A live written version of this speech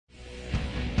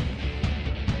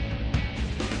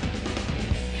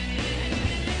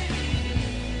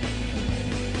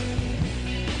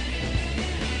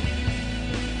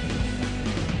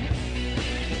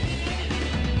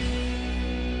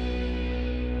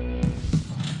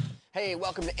Hey,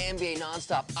 welcome to NBA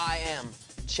Nonstop. I am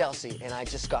Chelsey, and I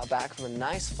just got back from a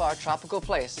nice, far, tropical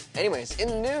place. Anyways, in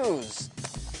the news,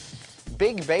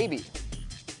 Big Baby.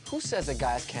 Who says that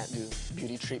guys can't do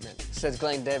beauty treatment? Says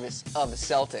Glenn Davis of the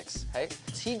Celtics. Hey,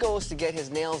 he goes to get his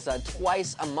nails done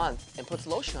twice a month and puts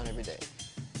lotion on every day.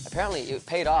 Apparently, it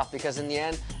paid off because in the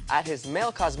end, at his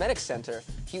male cosmetics center,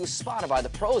 he was spotted by the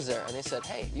pros there, and they said,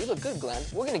 "Hey, you look good, Glenn.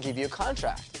 We're going to give you a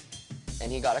contract." And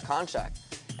he got a contract.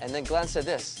 And then Glenn said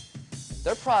this: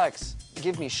 "Their products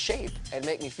give me shape and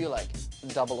make me feel like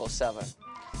 007.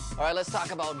 All right, let's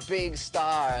talk about big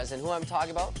stars. And who I'm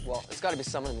talking about? Well, it's got to be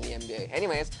someone in the NBA.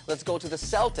 Anyways, let's go to the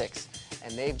Celtics.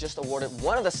 And they've just awarded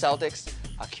one of the Celtics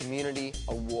a community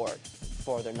award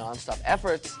for their nonstop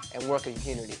efforts and work in the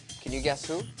community. Can you guess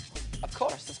who? Of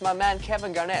course, it's my man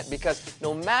Kevin Garnett, because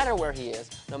no matter where he is,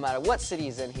 no matter what city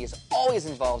he's in, he is always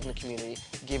involved in the community,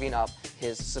 giving up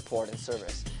his support and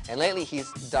service. And lately,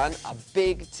 he's done a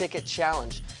big ticket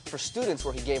challenge for students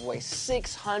where he gave away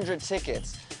 600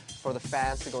 tickets for the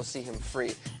fans to go see him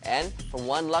free. And for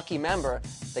one lucky member,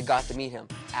 they got to meet him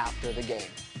after the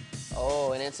game.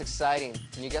 Oh, and it's exciting.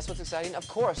 Can you guess what's exciting? Of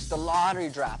course, the lottery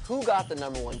draft. Who got the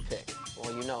 #1 pick?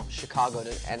 Well, you know, Chicago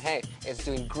did. And hey, it's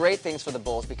doing great things for the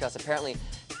Bulls because apparently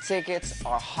tickets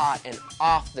are hot and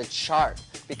off the chart.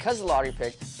 Because of the lottery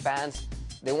pick, fans,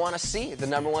 they want to see the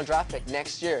 #1 draft pick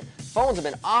next year. Phones have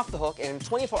been off the hook, and in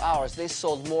 24 hours, they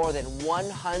sold more than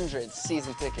 100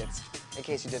 season tickets. In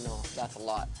case you didn't know, that's a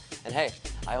lot. And hey,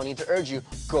 I don't need to urge you,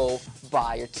 go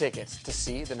buy your tickets to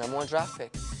see the #1 draft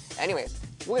pick. Anyways,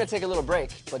 we're going to take a little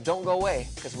break, but don't go away,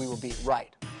 because we will be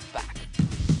right back.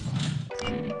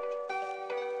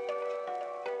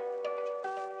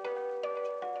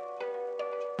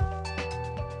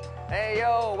 Hey,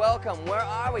 yo, welcome. Where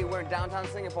are we? We're in downtown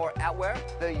Singapore. At where?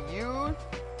 The Youth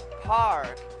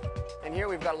Park. And here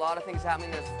we've got a lot of things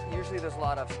happening. Usually there's a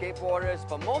lot of skateboarders,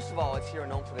 but most of all, it's here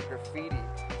known for the graffiti.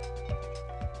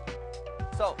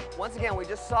 So, once again, we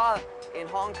just saw in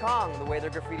Hong Kong the way their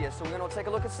graffiti is. So we're going to take a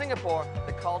look at Singapore,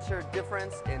 the culture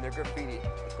difference in their graffiti.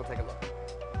 Let's go take a look.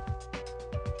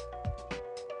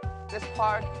 This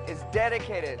park is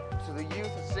dedicated to the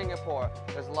youth of Singapore.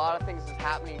 There's a lot of things that's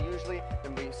happening. Usually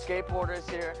there'll be skateboarders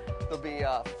here. There'll be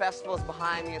festivals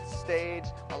behind me at the stage,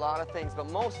 a lot of things. But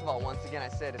most of all, once again, I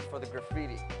said it's for the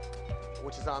graffiti,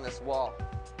 which is on this wall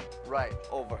right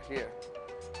over here.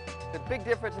 The big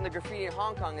difference in the graffiti in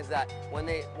Hong Kong is that when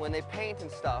they paint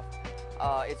and stuff,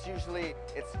 it's usually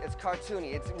it's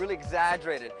cartoony. It's really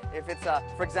exaggerated. If it's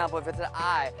for example, if it's an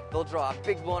eye, they'll draw a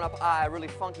big blown up eye, really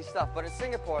funky stuff. But in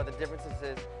Singapore, the difference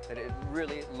is that it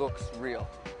really looks real.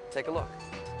 Take a look.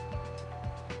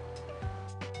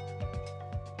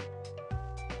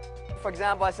 For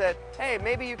example, I said, "Hey,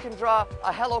 maybe you can draw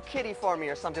a Hello Kitty for me,"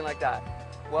 or something like that.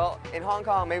 Well, in Hong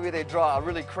Kong, maybe they draw a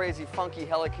really crazy, funky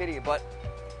Hello Kitty, but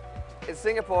in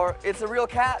Singapore, it's a real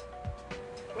cat.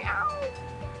 Meow.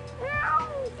 Meow!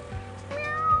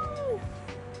 Meow!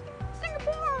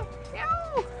 Singapore!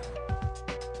 Meow!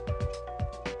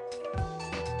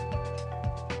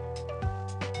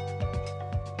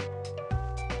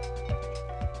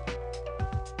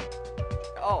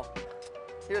 Oh,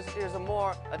 here's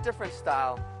a different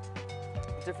style.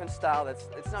 A different style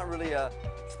it's not really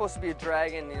it's supposed to be a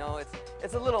dragon, you know,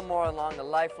 it's a little more along the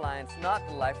lifelines, not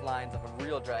the lifelines of a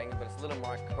real dragon, but it's a little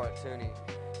more cartoony.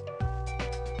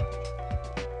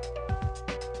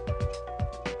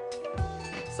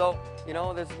 So, you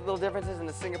know, there's little differences in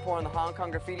the Singapore and the Hong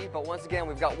Kong graffiti, but once again,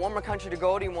 we've got one more country to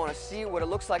go to. You want to see what it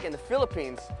looks like in the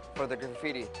Philippines for the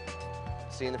graffiti.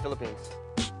 See you in the Philippines.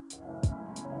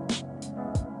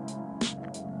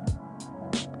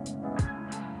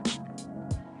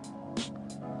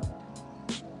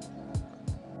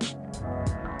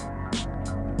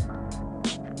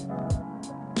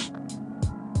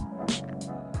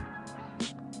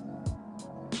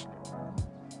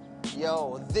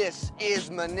 Yo, this is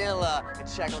Manila, and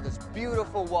check out this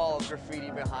beautiful wall of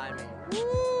graffiti behind me.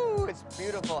 Woo, it's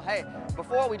beautiful. Hey,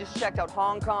 before we just checked out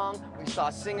Hong Kong, we saw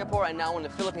Singapore, and now we're in the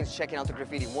Philippines checking out the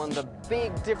graffiti. One of the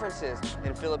big differences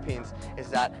in Philippines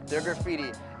is that their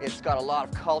graffiti, it's got a lot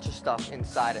of culture stuff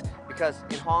inside it. Because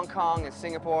in Hong Kong and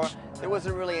Singapore, there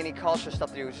wasn't really any culture stuff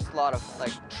to do. It was just a lot of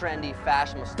like trendy,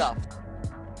 fashionable stuff.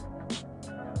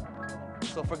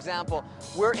 So for example,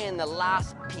 we're in the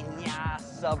Las Piñas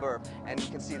suburb, and you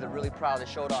can see they're really proud. They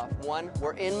showed off. One,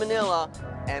 we're in Manila,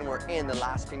 and we're in the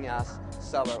Las Piñas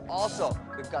suburb. Also,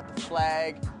 we've got the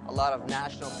flag, a lot of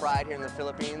national pride here in the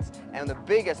Philippines, and the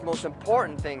biggest, most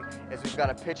important thing is we've got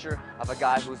a picture of a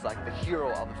guy who's like the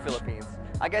hero of the Philippines.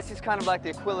 I guess he's kind of like the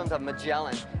equivalent of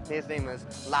Magellan. His name is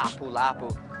Lapu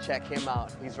Lapu. Check him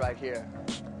out. He's right here.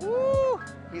 Woo!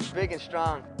 He's big and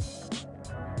strong.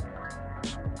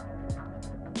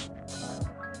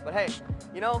 But hey,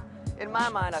 you know, in my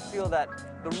mind, I feel that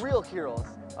the real heroes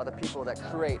are the people that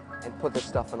create and put this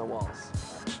stuff on the walls.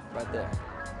 Right there.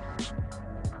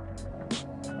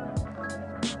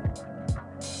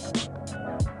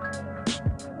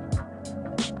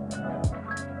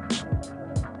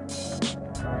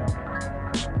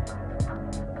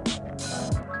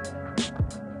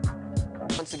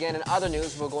 Once again, in other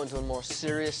news, we'll go into a more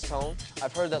serious tone.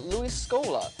 I've heard that Luis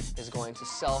Scola is going to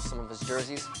sell some of his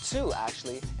jerseys, two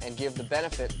actually, and give the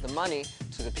benefit, the money,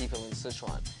 to the people in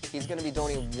Sichuan. He's going to be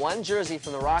donating one jersey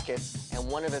from the Rockets and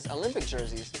one of his Olympic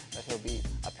jerseys that he'll be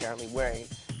apparently wearing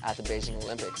at the Beijing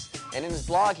Olympics. And in his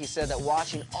blog, he said that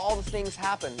watching all the things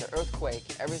happen, the earthquake,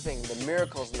 everything, the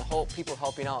miracles and the whole people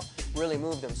helping out, really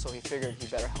moved him, so he figured he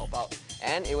better help out.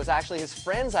 And it was actually his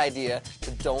friend's idea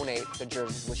to donate the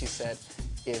jerseys, which he said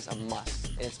is a must,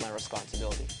 and it's my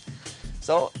responsibility.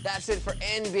 So that's it for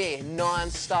NBA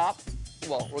non-stop.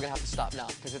 Well, we're gonna have to stop now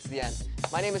because it's the end.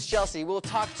 My name is Chelsey. We'll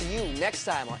talk to you next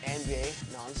time on NBA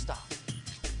non-stop.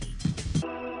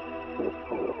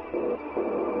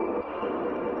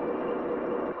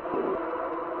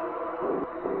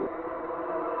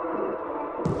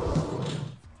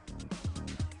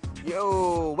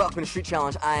 Yo, welcome to Street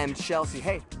Challenge. I am Chelsey.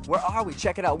 Hey, where are we?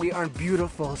 Check it out. We are in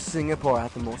beautiful Singapore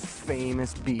at the most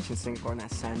famous beach in Singapore, and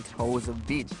that's Sentosa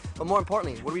Beach. But more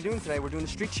importantly, what are we doing today? We're doing the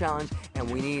Street Challenge, and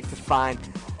we need to find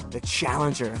the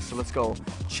challenger. So let's go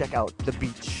check out the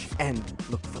beach and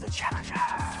look for the challenger.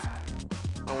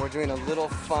 And we're doing a little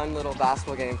fun little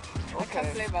basketball game. I can't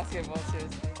play basketball,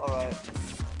 seriously. All right.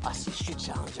 I see Street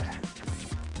Challenger.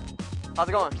 How's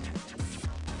it going?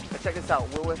 Check this out,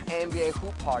 we're with NBA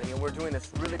Hoop Party and we're doing this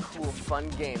really cool, fun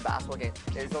game, basketball game.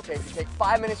 It's okay if you take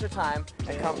 5 minutes of your time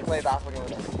and come play a basketball game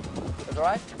with us. Is that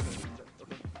alright?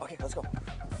 Okay, let's go.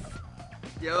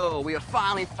 Yo, we have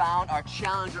finally found our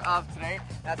challenger of today.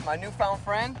 That's my newfound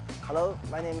friend. Hello,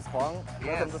 my name is Huang.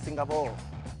 Welcome to Singapore.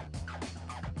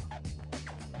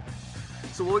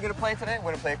 So what we're gonna play today,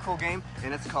 we're gonna play a cool game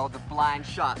and it's called the blind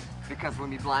shot because we're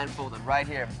gonna be blindfolded right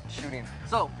here, shooting.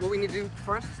 So what we need to do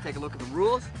first is take a look at the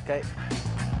rules. Okay.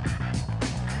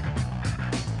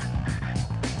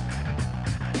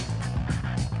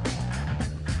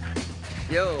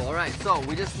 Yo, all right, so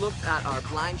we just looked at our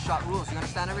blind shot rules. You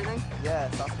understand everything?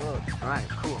 Yeah, sounds good. All right,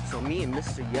 cool. So me and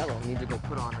Mr. Yellow need to go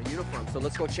put on our uniform. So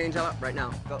let's go change that up right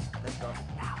now. Go, let's go.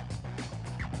 Now.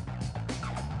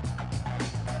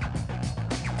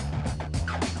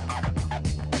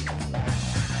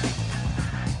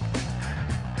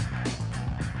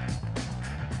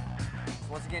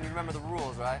 Once again, you remember the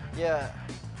rules, right? Yeah.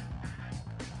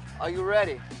 Are you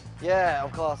ready? Yeah,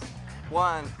 of course.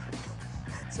 1,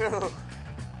 2.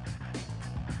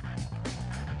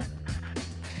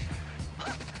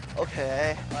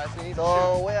 Okay. All right, so you need to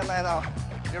So where am I now?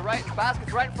 shoot. You're right, the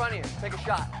basket's right in front of you. Take a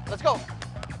shot. Let's go.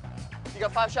 You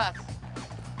got 5 shots.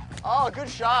 Oh, good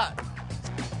shot.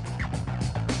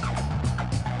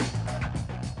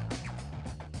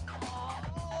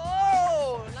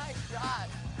 Oh, nice shot.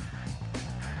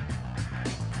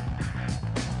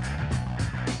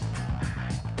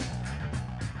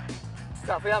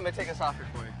 Stop. Yeah, I'm gonna take this off here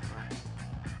for you. All right.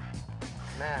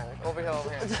 Man, like over here, over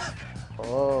here.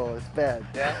 Oh, it's bad.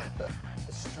 Yeah?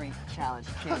 The Street Challenge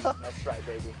King. That's right,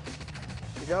 baby.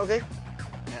 Is that okay?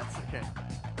 That's okay.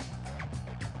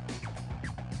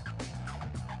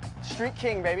 Street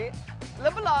King, baby.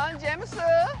 LeBron James.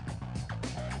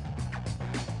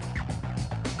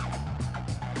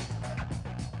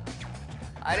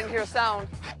 I didn't hear a sound.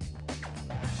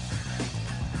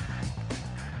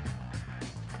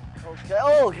 Okay,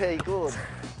 okay, good.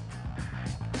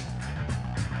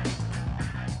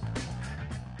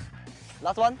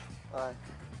 Last one? Alright.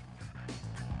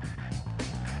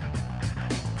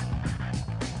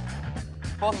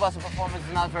 Both of us' performance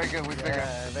is not very good. We figured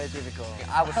Yeah, very difficult.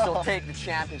 I would still take the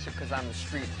championship because I'm the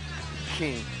Street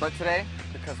King. But today,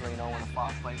 because we're in a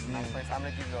far place, a nice place, I'm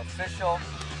gonna give you an official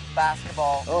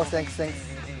basketball. Oh, thanks. DVD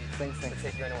Thanks. to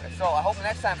take you anywhere. So I hope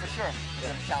next time for sure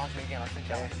you're gonna challenge me again on Street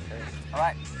Challenge. Okay. All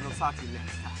right, we'll talk to you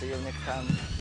next time. See you next time.